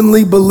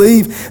genuinely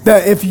believe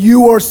that if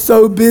you are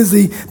so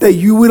busy that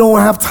we don't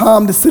have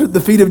time to sit at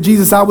the feet of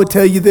Jesus, I would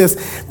tell you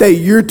this, that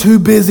you're too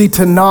busy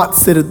to not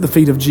sit at the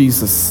feet of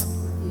Jesus.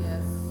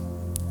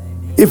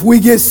 If we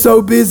get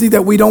so busy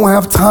that we don't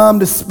have time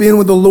to spend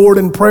with the Lord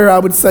in prayer, I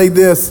would say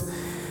this,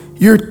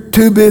 you're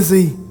too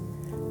busy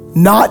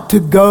not to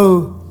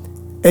go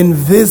and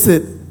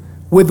visit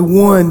with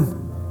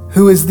one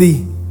who is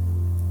the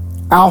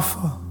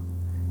Alpha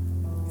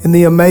and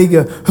the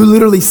Omega, who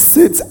literally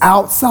sits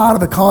outside of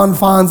the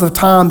confines of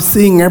time,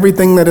 seeing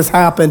everything that has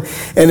happened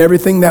and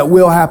everything that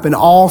will happen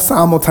all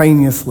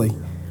simultaneously,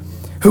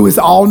 who is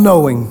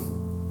all-knowing,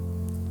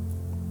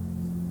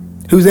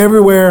 who's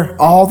everywhere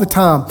all the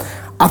time.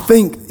 I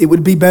think it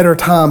would be better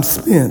time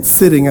spent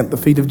sitting at the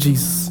feet of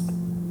Jesus.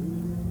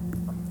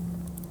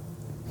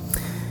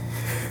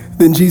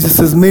 Then Jesus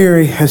says,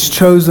 Mary has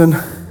chosen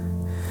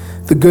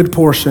the good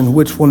portion,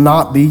 which will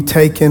not be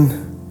taken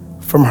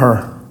from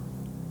her.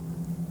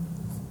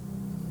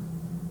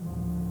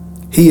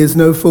 He is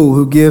no fool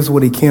who gives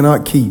what he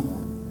cannot keep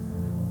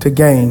to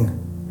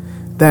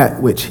gain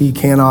that which he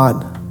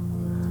cannot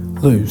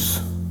lose.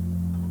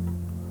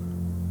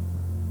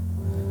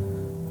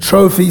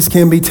 Trophies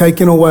can be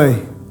taken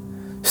away.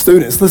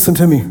 Students, listen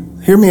to me.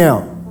 Hear me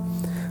out.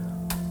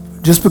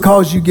 Just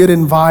because you get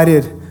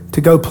invited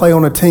to go play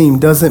on a team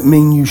doesn't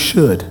mean you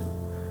should.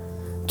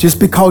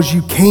 Just because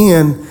you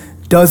can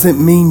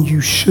doesn't mean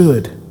you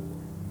should.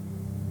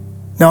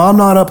 Now, I'm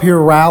not up here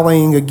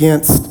rallying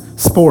against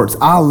sports.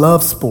 I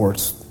love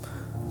sports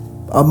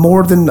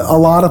more than a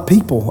lot of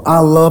people. I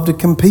love to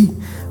compete.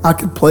 I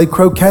could play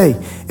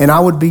croquet, and I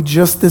would be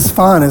just as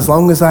fine as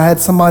long as I had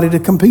somebody to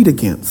compete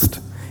against.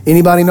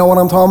 Anybody know what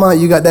I'm talking about?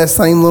 You got that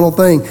same little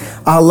thing.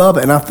 I love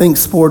it, and I think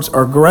sports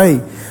are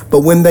great. But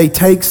when they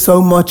take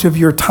so much of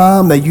your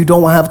time that you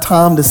don't have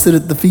time to sit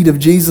at the feet of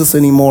Jesus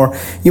anymore,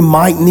 you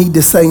might need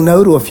to say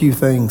no to a few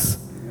things.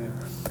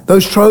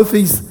 Those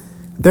trophies,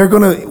 they're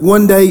going to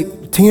one day,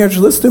 teenagers,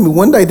 listen to me,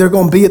 one day they're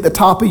going to be at the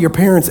top of your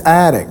parents'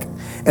 attic,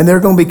 and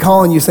they're going to be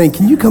calling you saying,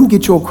 can you come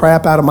get your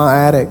crap out of my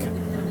attic?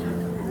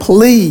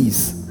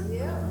 Please.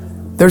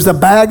 There's a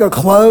bag of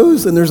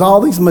clothes, and there's all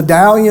these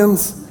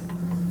medallions.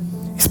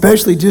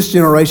 Especially this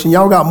generation,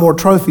 y'all got more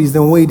trophies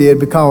than we did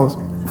because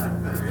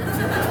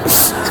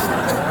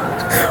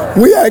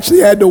we actually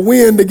had to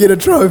win to get a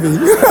trophy.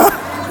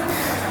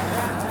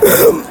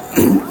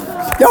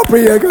 Y'all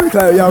pretty good.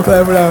 Y'all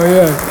clap it out,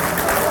 yeah.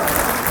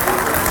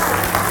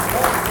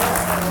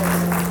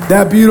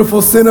 That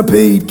beautiful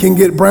centipede can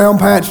get brown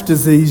patch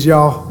disease,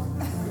 y'all.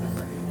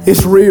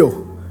 It's real.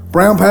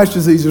 Brown patch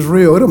disease is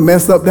real. It'll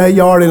mess up that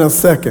yard in a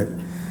second.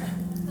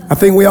 I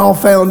think we all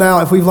found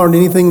out, if we've learned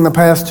anything in the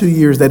past 2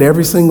 years, that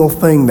every single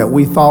thing that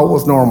we thought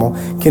was normal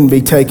can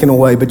be taken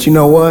away. But you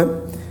know what?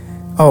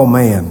 Oh,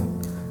 man.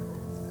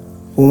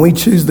 When we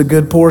choose the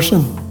good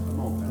portion,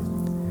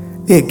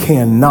 it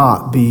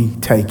cannot be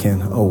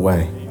taken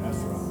away.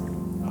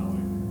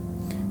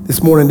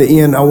 This morning to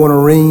end, I want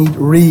to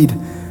read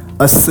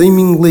a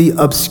seemingly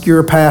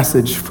obscure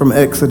passage from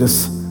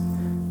Exodus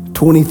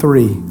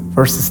 23,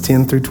 verses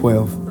 10 through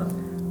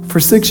 12. For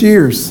 6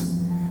 years,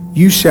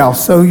 you shall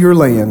sow your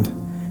land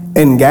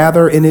and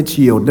gather in its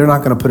yield. They're not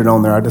going to put it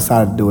on there. I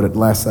decided to do it at the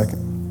last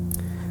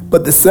second.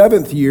 But the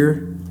 7th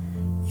year,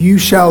 you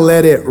shall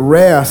let it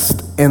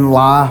rest and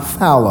lie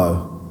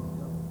fallow.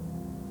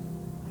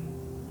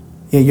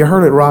 Yeah, you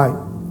heard it right.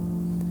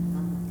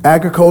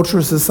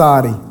 Agricultural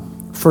society,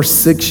 for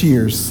 6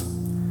 years,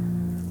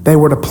 they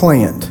were to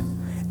plant.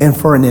 And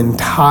for an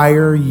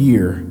entire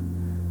year,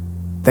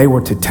 they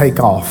were to take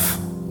off.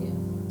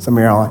 Some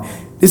of you are like,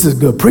 this is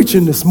good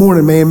preaching this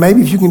morning, man.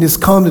 Maybe if you can just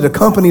come to the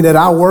company that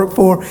I work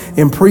for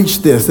and preach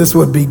this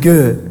would be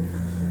good.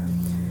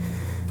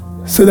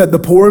 So that the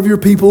poor of your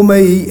people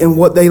may eat, and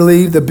what they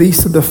leave, the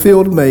beasts of the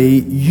field may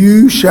eat.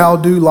 You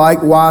shall do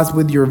likewise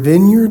with your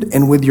vineyard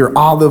and with your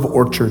olive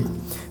orchard.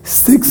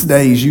 6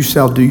 days you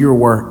shall do your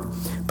work,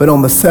 but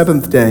on the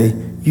 7th day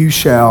you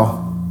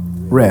shall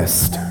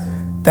rest.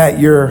 That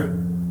your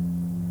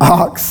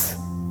ox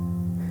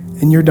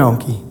and your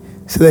donkey,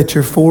 so that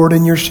your Ford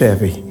and your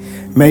Chevy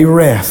may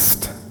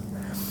rest,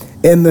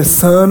 and the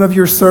son of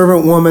your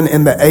servant woman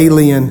and the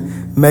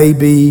alien may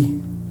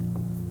be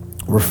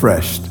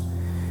refreshed.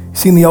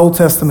 See, in the Old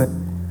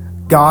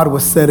Testament, God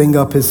was setting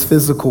up his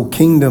physical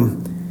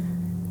kingdom,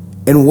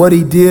 and what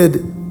he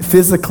did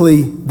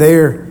physically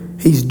there,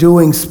 he's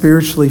doing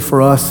spiritually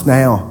for us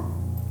now.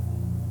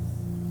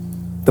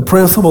 The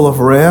principle of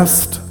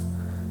rest,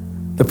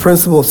 the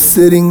principle of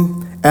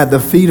sitting at the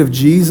feet of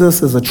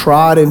Jesus is a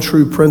tried and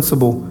true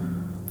principle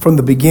from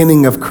the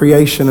beginning of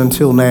creation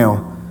until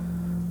now.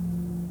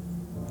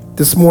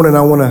 This morning,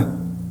 I want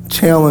to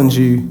challenge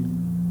you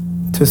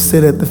to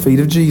sit at the feet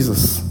of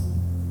Jesus.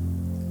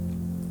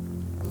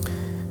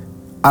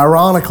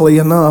 Ironically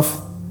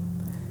enough,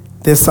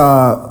 this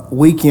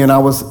weekend I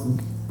was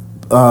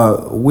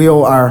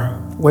Will,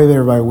 wave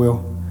everybody,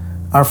 Will,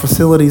 our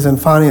facilities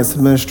and finance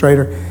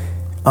administrator,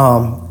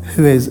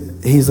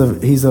 he's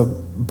a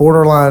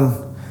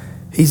borderline.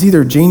 He's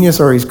either genius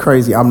or he's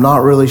crazy. I'm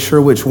not really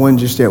sure which one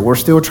just yet. We're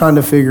still trying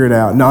to figure it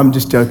out. No, I'm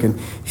just joking.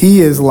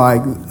 He is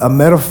like a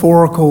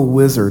metaphorical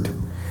wizard.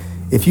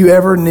 If you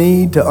ever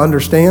need to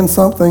understand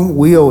something,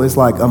 Will is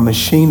like a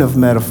machine of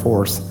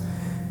metaphors.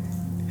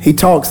 He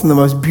talks in the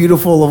most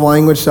beautiful of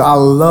language, so I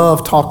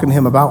love talking to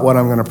him about what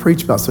I'm going to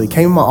preach about. So he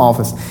came to my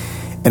office,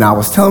 and I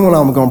was telling him what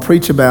I'm going to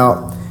preach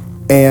about,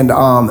 and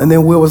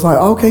then Will was like,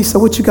 okay, so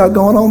what you got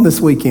going on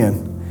this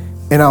weekend?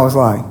 And I was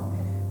like,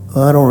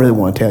 well, I don't really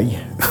want to tell you.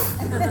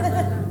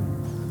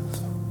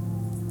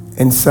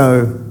 And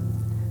so,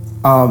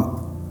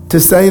 to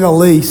say the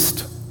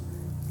least,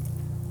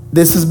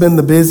 this has been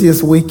the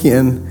busiest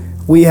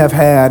weekend we have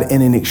had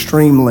in an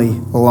extremely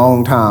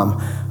long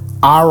time.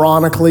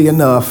 Ironically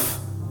enough,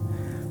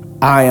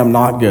 I am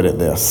not good at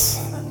this.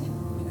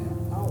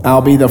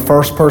 I'll be the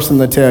first person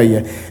to tell you.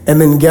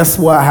 And then guess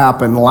what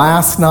happened?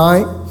 Last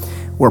night,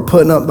 we're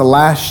putting up the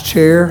last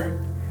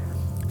chair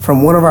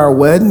from one of our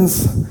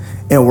weddings,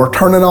 and we're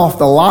turning off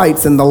the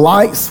lights, and the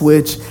light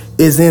switch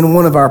is in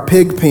one of our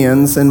pig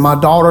pens, and my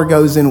daughter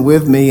goes in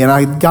with me, and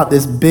I got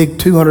this big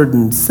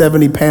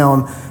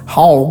 270-pound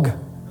hog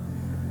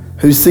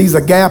who sees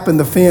a gap in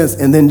the fence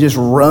and then just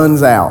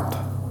runs out.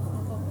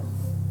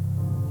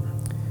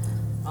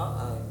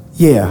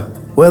 Yeah,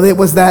 well, it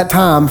was that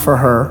time for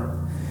her.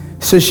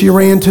 So she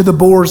ran to the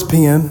boar's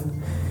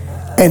pen,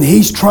 and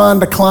he's trying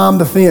to climb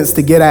the fence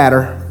to get at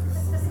her.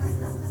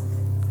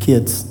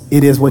 Kids,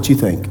 it is what you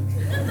think.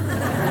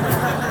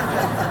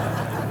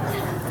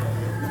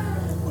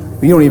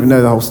 You don't even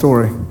know the whole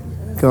story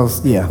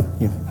because, yeah,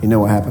 you know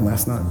what happened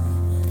last night.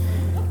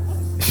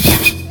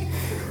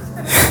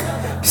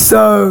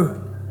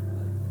 So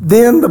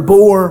then the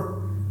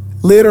boar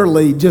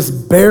literally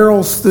just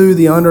barrels through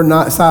the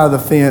underside of the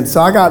fence.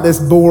 So I got this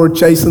boar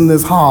chasing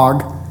this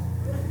hog.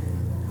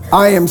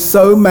 I am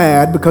so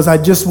mad because I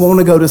just want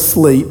to go to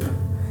sleep.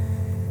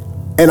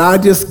 And I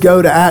just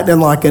go to acting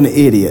like an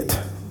idiot.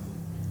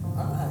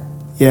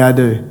 Yeah, I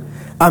do.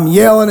 I'm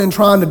yelling and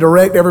trying to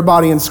direct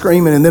everybody and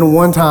screaming, and then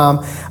one time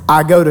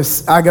I go to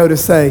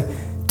say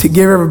to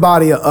give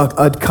everybody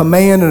a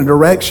command and a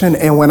direction,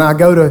 and when I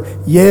go to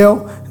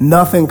yell,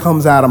 nothing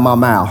comes out of my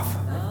mouth.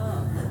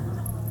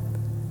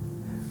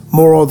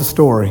 Moral of the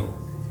story: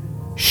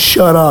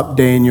 shut up,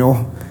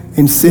 Daniel,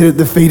 and sit at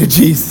the feet of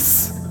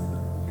Jesus.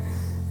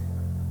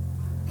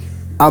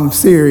 I'm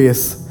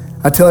serious.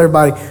 I tell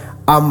everybody,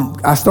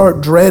 I start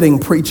dreading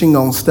preaching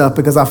on stuff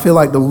because I feel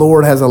like the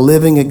Lord has a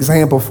living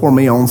example for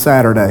me on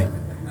Saturday.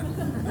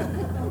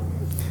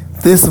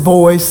 This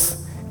voice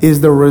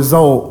is the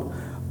result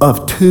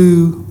of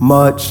too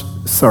much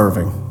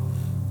serving.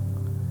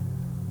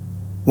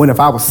 When if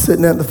I was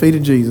sitting at the feet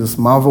of Jesus,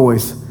 my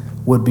voice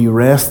would be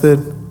rested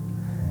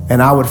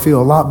and I would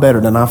feel a lot better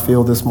than I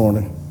feel this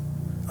morning.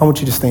 I want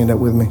you to stand up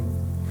with me.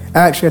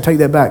 Actually, I take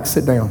that back.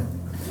 Sit down.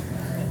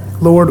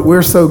 Lord,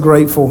 we're so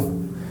grateful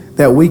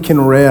that we can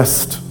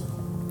rest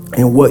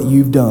in what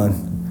you've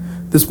done.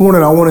 This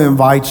morning, I want to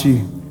invite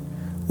you.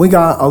 We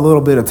got a little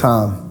bit of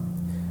time.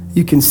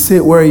 You can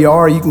sit where you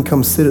are. You can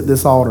come sit at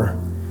this altar.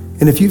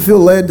 And if you feel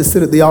led to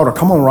sit at the altar,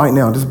 come on right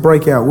now. Just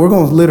break out. We're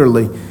going to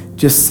literally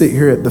just sit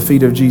here at the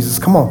feet of Jesus.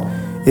 Come on.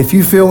 If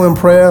you feel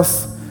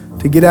impressed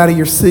to get out of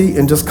your seat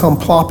and just come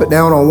plop it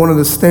down on one of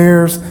the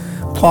stairs,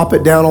 plop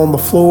it down on the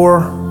floor.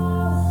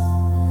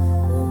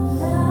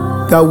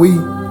 God,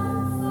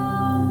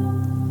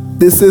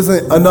 this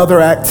isn't another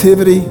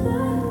activity.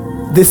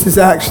 This is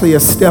actually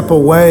a step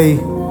away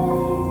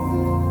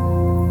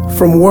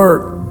from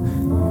work.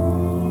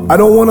 I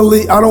don't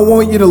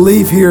want you to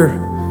leave here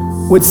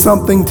with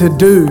something to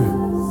do.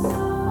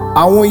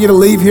 I want you to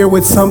leave here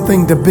with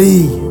something to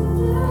be,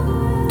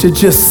 to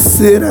just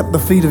sit at the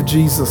feet of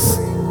Jesus.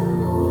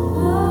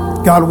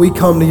 God, we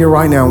come to you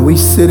right now and we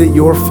sit at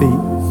your feet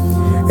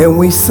and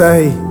we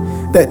say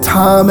that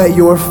time at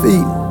your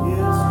feet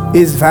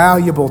is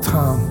valuable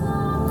time.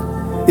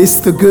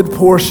 It's the good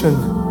portion.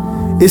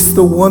 It's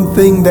the one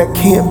thing that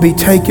can't be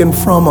taken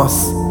from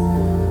us.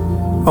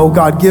 Oh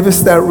God, give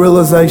us that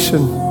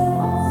realization.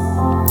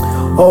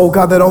 Oh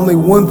God, that only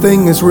one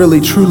thing is really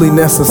truly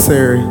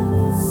necessary.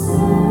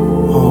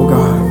 Oh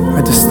God,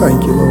 I just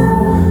thank you,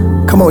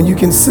 Lord. Come on, you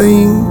can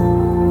sing,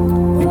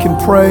 you can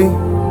pray.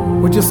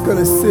 We're just going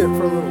to sit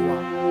for a little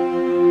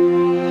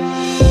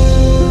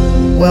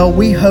while. Well,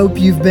 we hope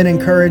you've been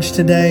encouraged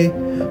today.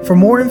 For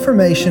more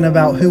information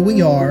about who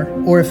we are,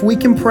 or if we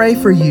can pray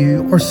for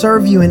you or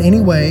serve you in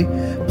any way,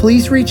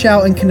 please reach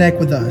out and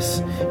connect with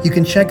us. You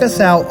can check us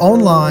out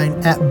online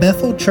at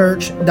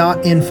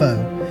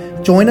bethelchurch.info.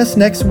 Join us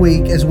next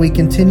week as we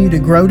continue to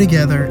grow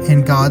together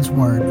in God's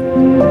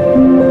Word.